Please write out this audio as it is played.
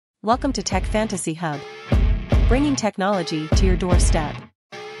Welcome to Tech Fantasy Hub, bringing technology to your doorstep.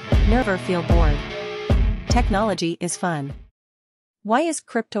 Never feel bored. Technology is fun. Why is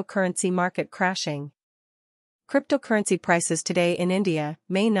cryptocurrency market crashing? Cryptocurrency prices today in India,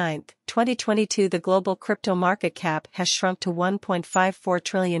 May 9, 2022. The global crypto market cap has shrunk to $1.54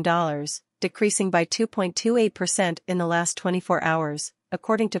 trillion, decreasing by 2.28% in the last 24 hours,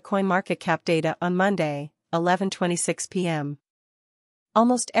 according to CoinMarketCap data on Monday, 11:26 p.m.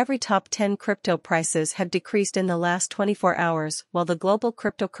 Almost every top 10 crypto prices have decreased in the last 24 hours, while the global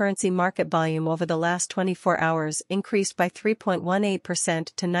cryptocurrency market volume over the last 24 hours increased by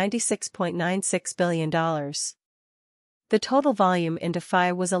 3.18% to $96.96 billion. The total volume in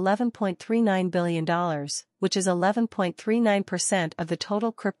DeFi was $11.39 billion, which is 11.39% of the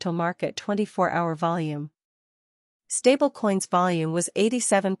total crypto market 24-hour volume. Stablecoins volume was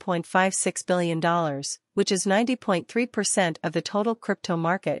 $87.56 billion, which is 90.3% of the total crypto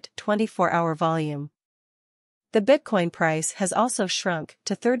market 24-hour volume. The Bitcoin price has also shrunk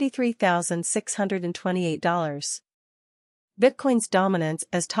to $33,628. Bitcoin's dominance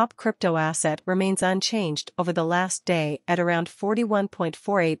as top crypto asset remains unchanged over the last day at around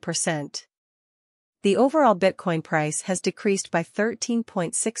 41.48%. The overall Bitcoin price has decreased by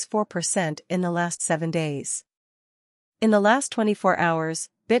 13.64% in the last 7 days. In the last 24 hours,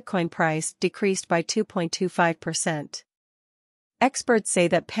 Bitcoin price decreased by 2.25%. Experts say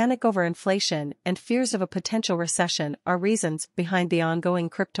that panic over inflation and fears of a potential recession are reasons behind the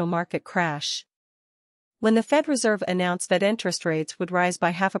ongoing crypto market crash. When the Fed Reserve announced that interest rates would rise by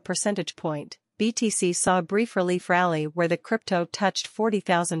half a percentage point, BTC saw a brief relief rally where the crypto touched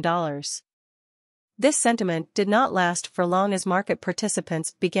 $40,000. This sentiment did not last for long as market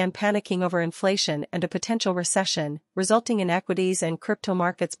participants began panicking over inflation and a potential recession, resulting in equities and crypto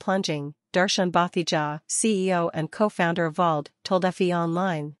markets plunging, Darshan Bhattacharya, CEO and co-founder of Vault, told FE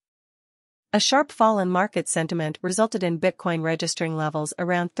Online. A sharp fall in market sentiment resulted in Bitcoin registering levels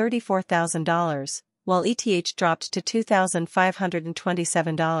around $34,000, while ETH dropped to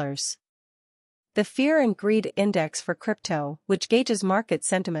 $2,527. The Fear and Greed Index for crypto, which gauges market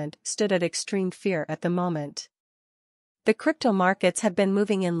sentiment, stood at extreme fear at the moment. The crypto markets have been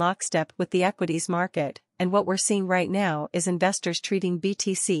moving in lockstep with the equities market, and what we're seeing right now is investors treating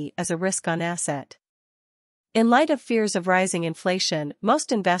BTC as a risk-on asset. In light of fears of rising inflation,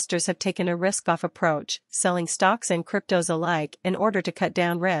 most investors have taken a risk-off approach, selling stocks and cryptos alike in order to cut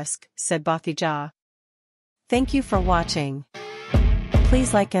down risk, said Bhattacharya. Thank you for watching.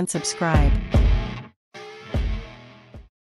 Please like and subscribe.